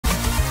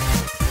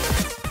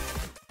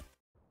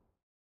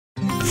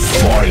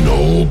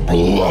Final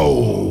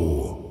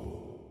blow.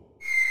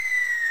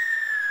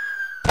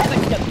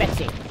 Heavens to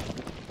Betsy!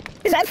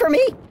 Is that for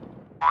me?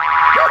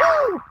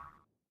 Woohoo!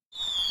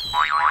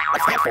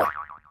 What's that for?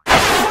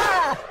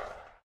 Ah!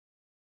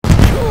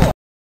 Cool!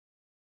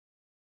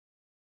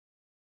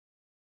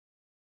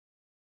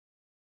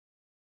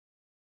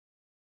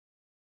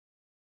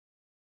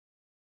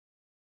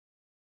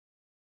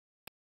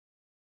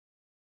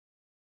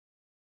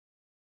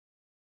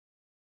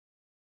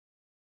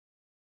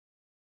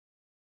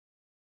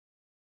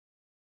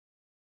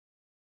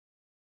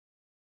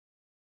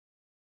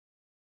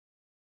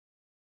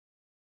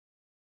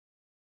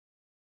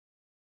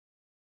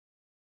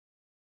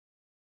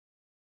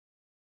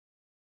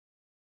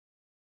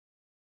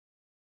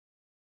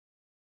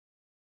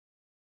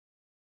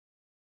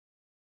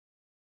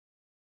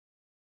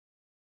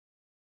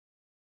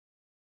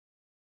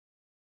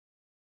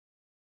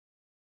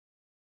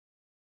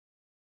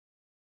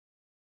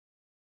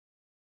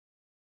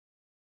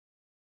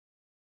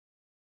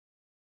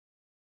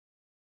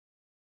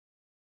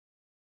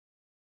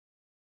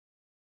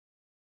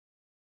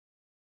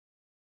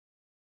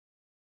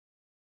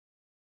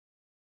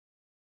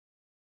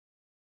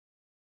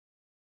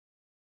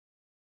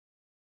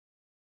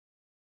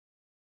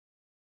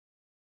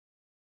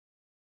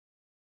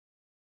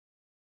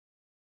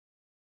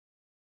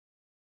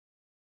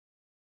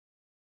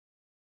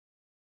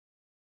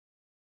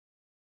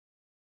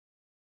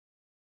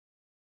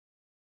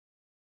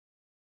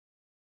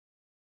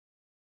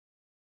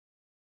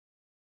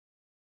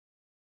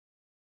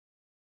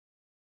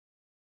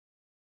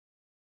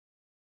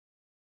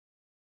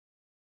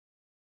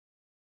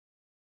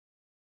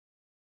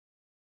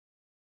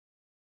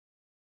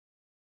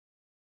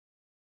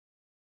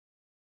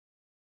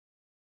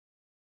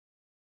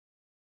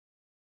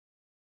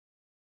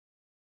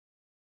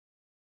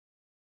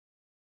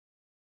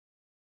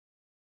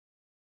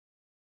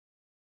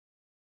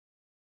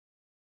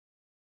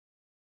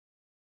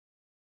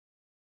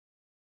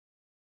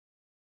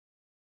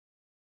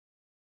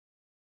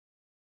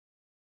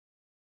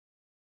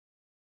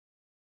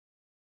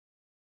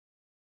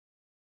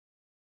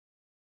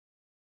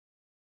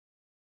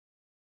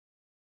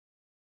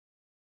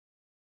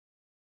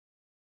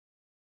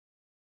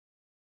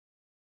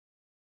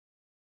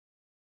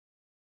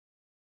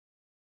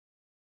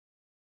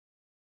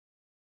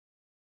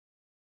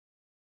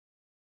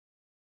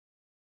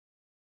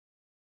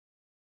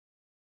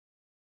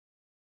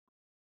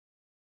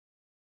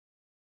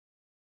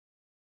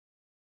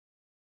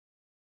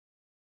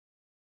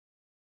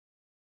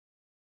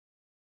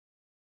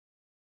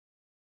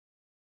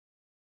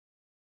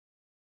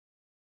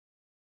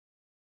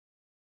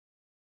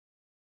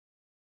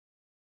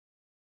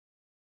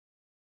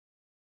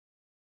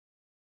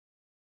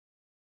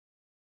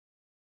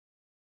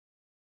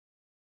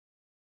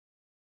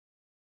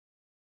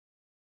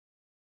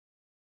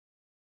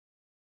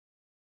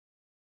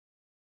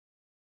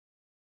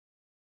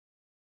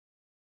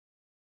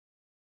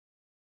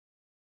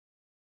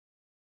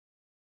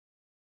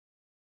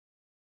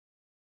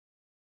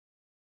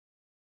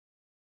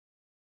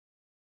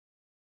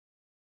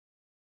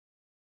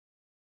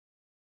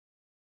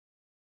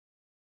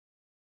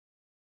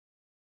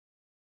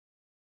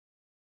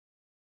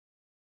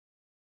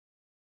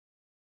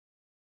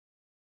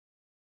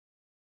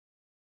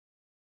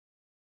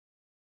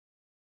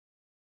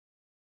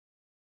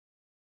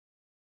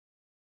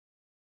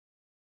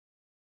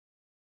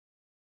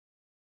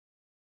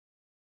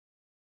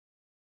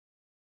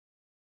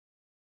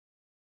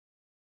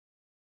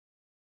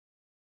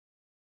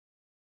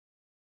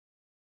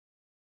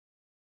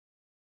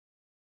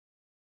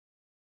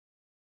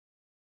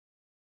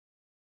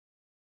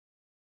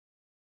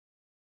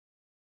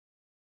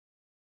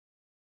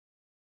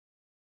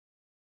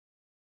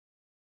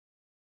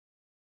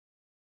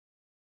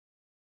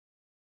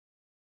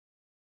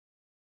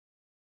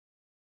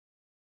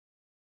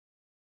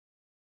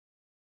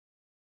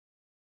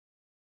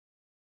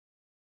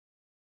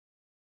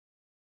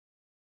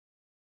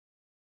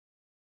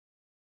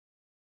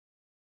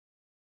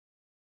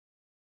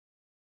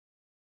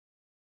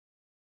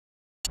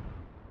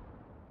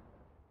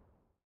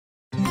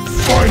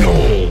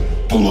 Final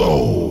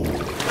blow.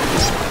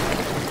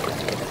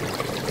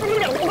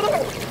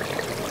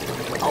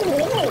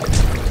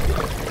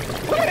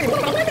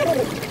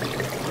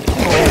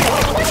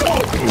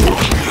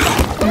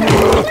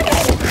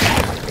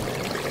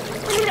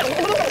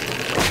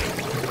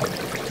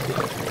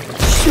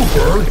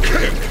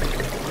 SuperKick.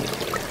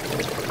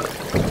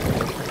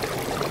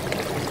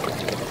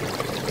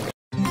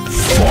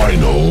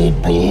 Final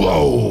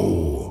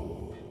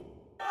blow.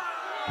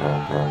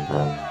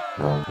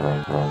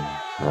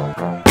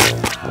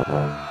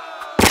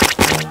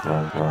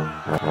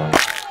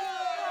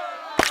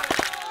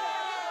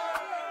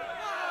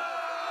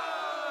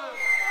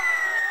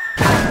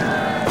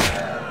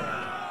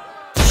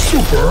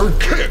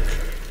 SuperKick.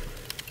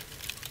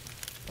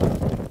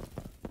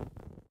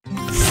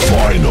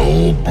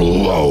 Final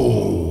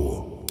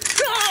blow.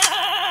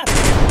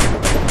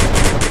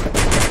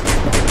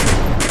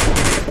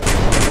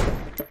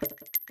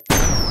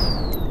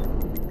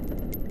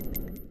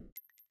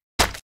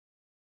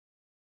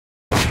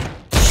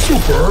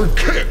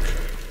 SuperKick.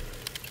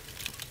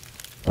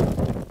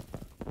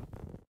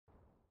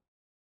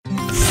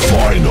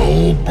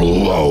 Final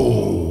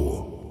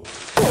blow.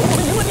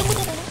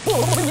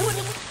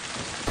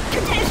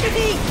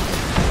 Catastrophe!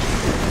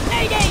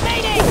 Mayday!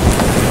 Mayday!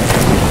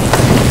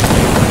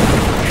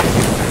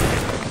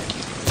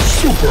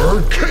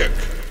 SuperKick.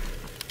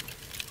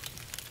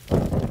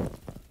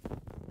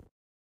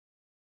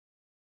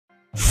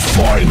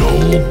 Final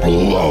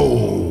blow.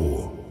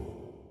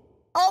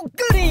 Oh,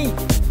 goody!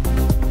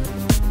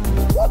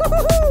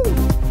 Woohoo!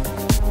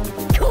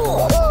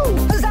 Cool!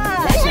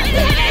 Huzzah!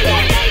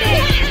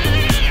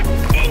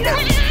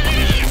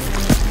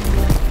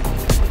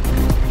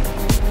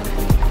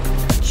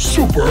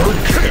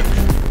 SuperKick.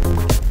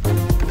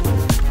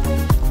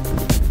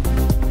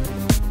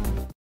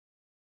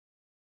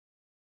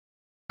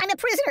 I'm a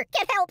prisoner!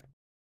 Get help!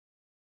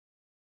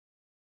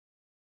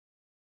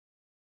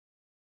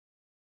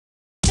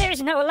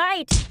 There's no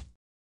light!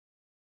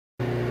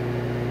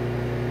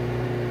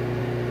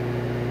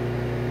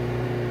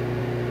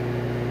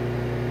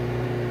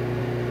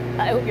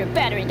 I hope your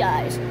battery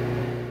dies.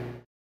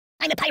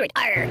 I'm a pirate.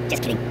 Arr,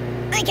 just kidding.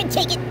 I can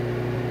take it.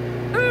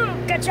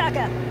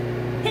 Gachaka.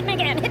 Hit me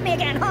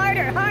again.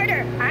 Harder,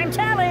 harder. I'm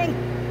telling.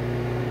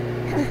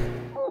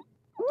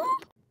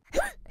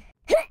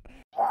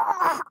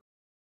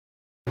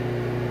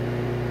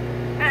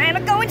 I'm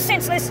a going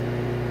senseless.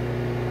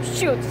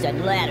 Chutes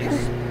and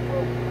ladders.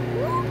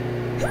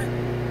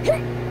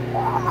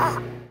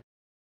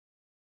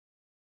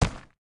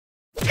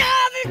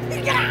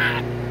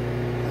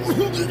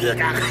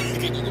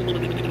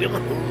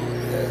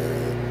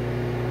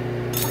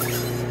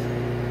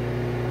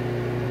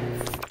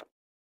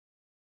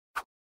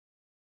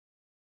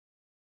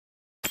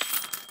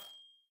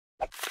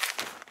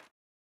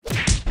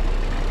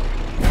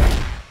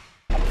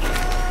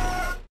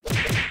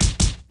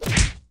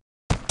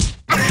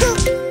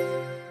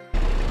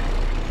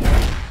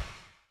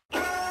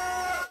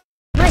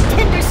 My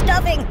tender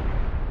stuffing.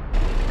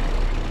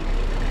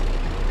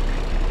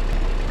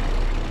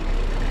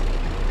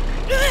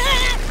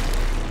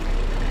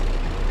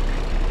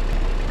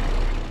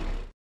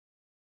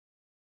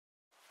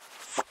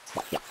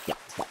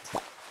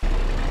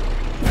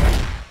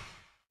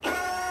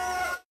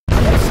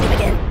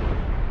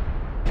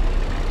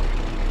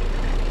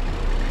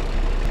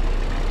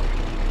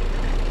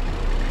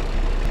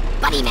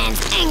 Buddy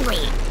Man's angry.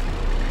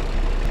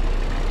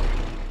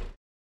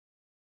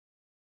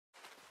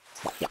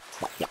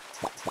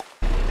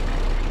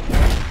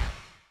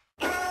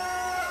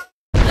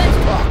 Let's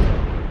talk.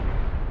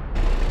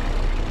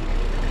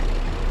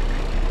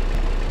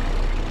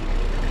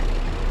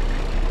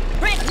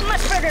 Red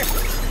Musburger.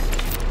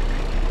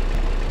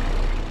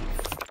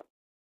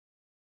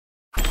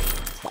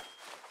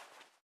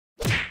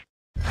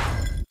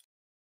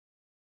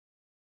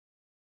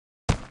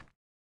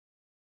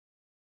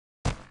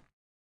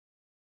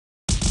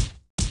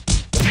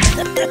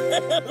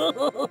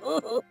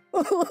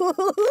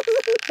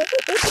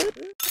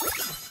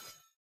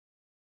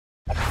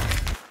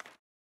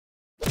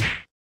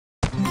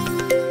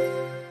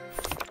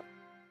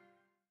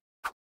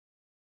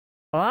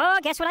 Oh,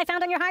 guess what I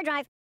found on your hard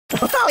drive?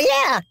 Oh,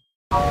 yeah!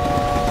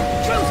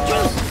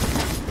 Truce!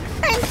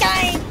 I'm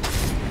dying!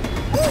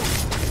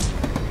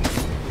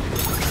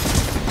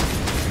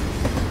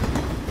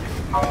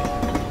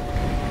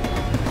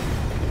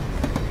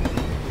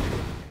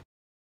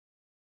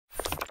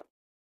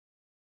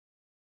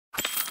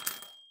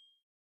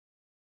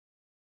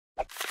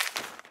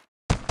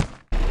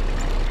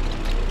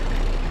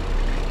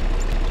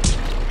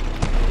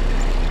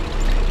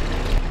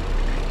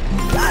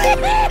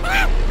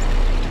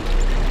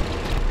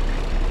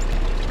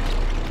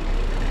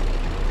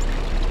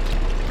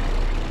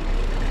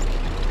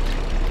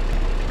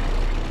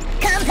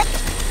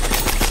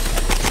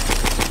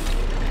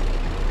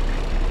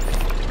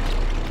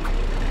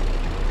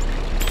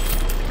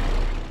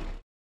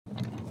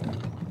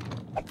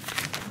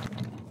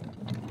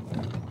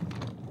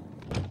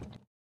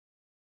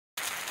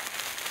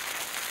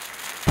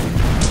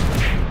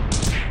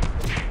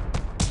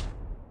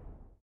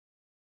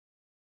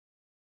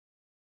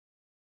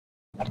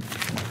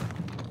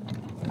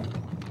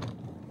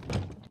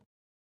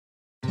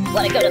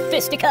 Wanna go to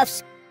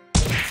fisticuffs?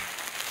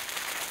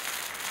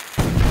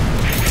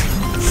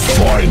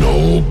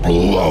 Final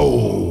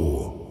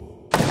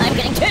blow. I'm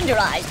getting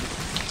tenderized.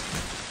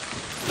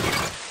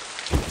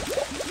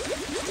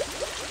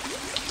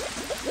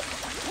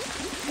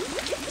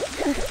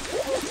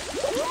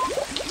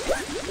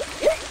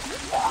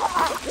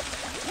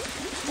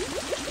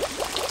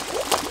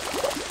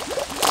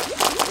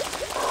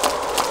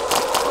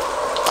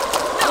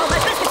 No, my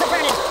biscuits are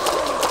burning.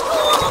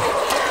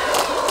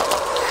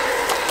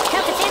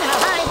 Count the 10 and I'll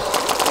hide.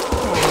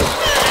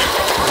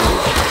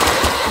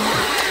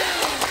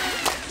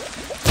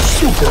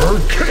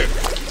 SuperKick.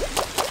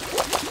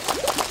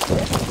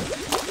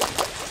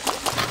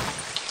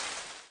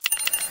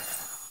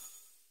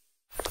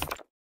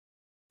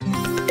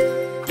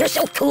 You're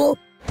so cool.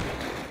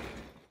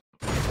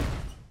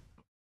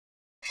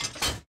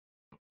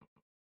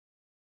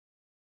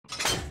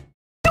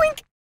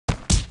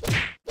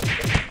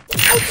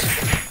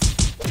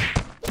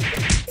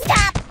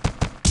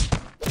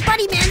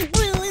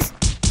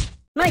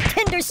 My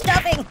tender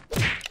stuffing!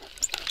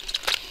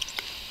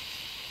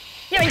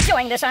 You're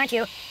enjoying this, aren't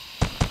you?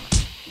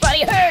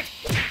 Buddy hurt!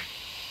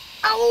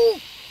 Oh!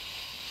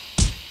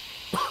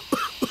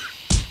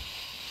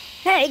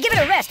 Hey, give it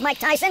a rest, Mike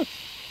Tyson!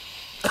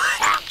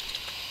 Oh,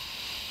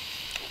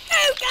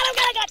 got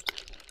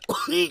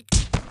him!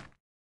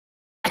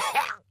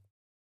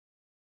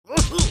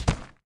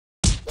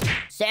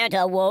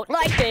 Santa won't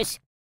like this.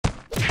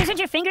 Isn't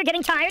your finger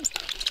getting tired?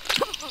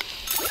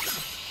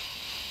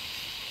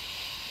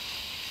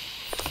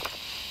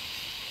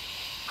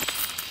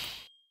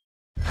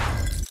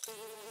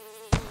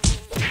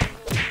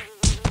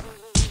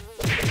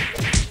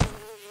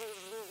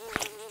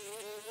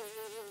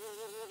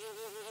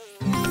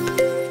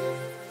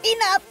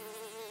 Enough!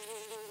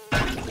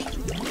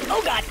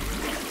 Oh, God!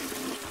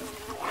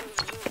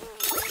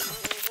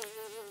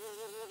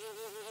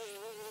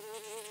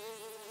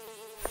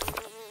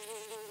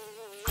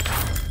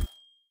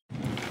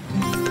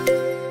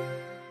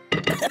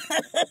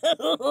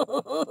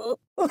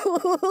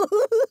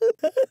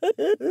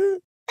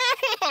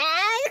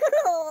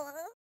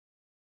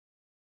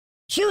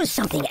 Choose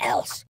something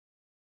else.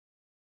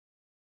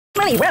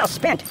 Money well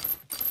spent.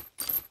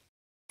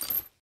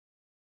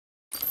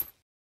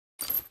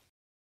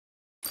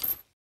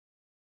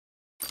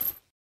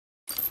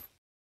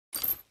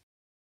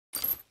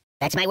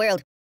 That's my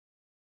world.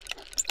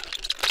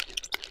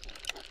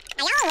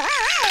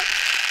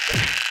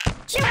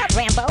 Chill out,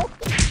 Rambo.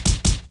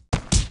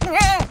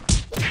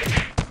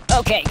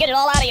 Okay, get it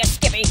all out of you,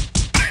 Skippy.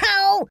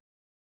 Ow!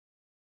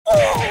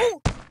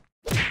 Oh!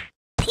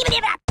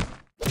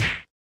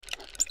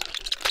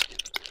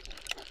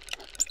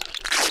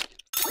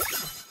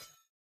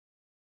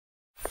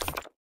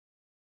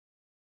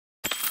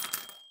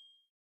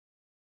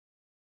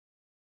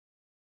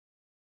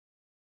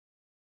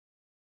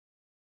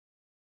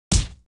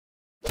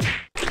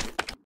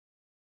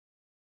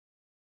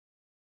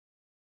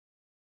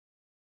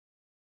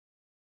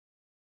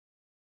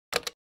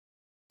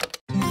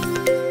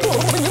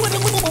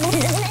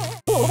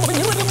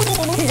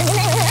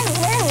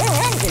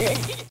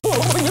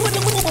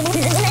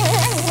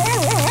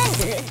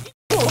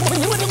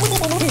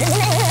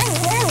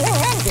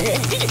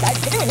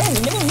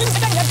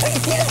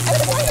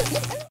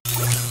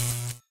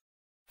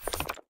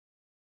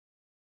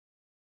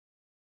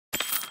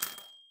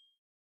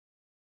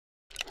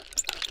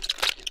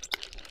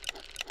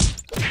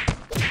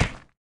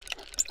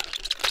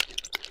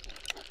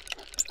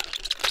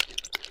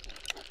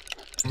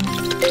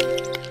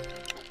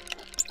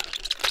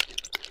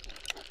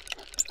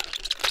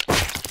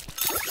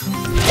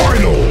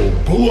 Final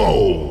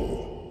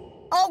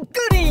blow! Oh,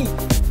 goody!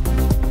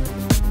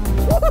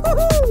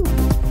 Woo-hoo-hoo-hoo!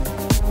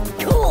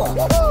 Cool!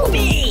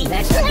 Whoopee!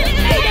 That's the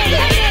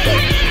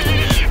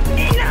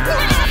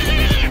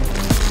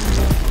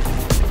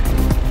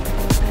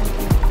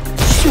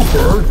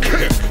Super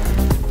kick!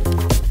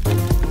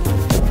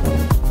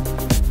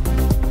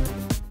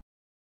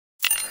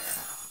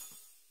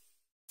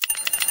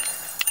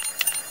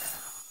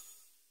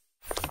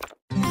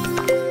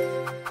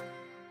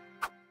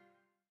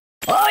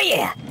 Oh,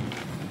 yeah!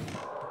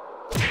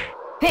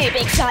 Hey,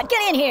 big shot,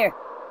 get in here!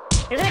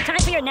 Isn't it time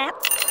for your nap?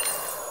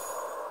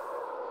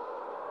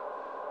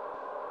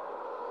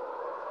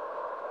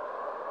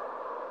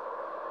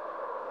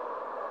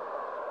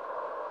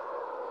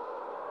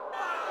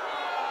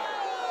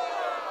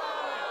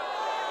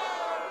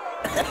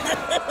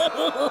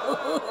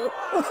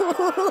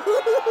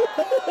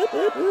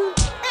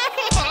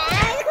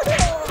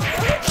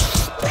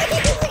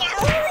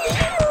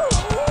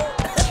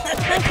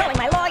 I'm calling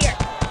my lawyer.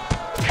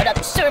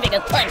 Another serving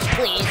of punch,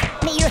 please.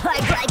 May your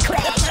hard drive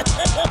crash.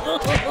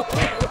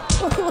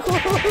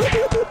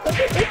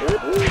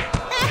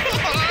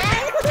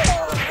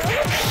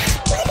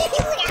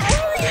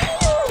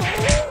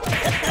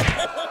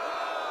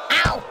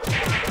 Ow!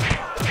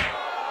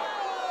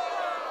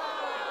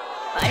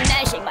 I'm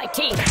gnashing my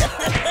teeth.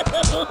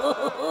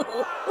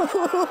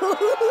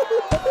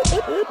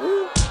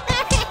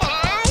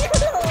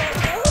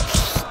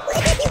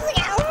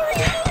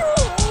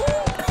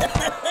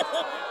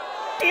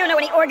 Do you know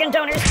any organ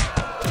donors?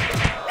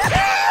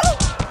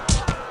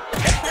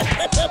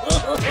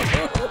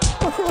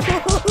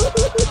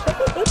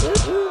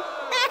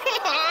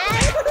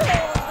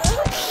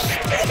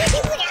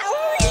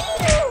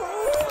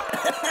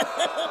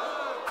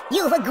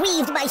 You've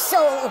aggrieved my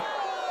soul.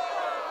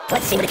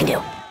 Let's see what it can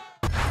do.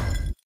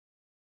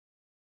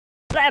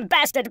 The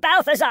bastard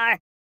Balthazar!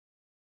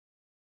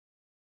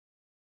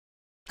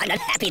 I'm not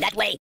happy that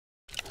way.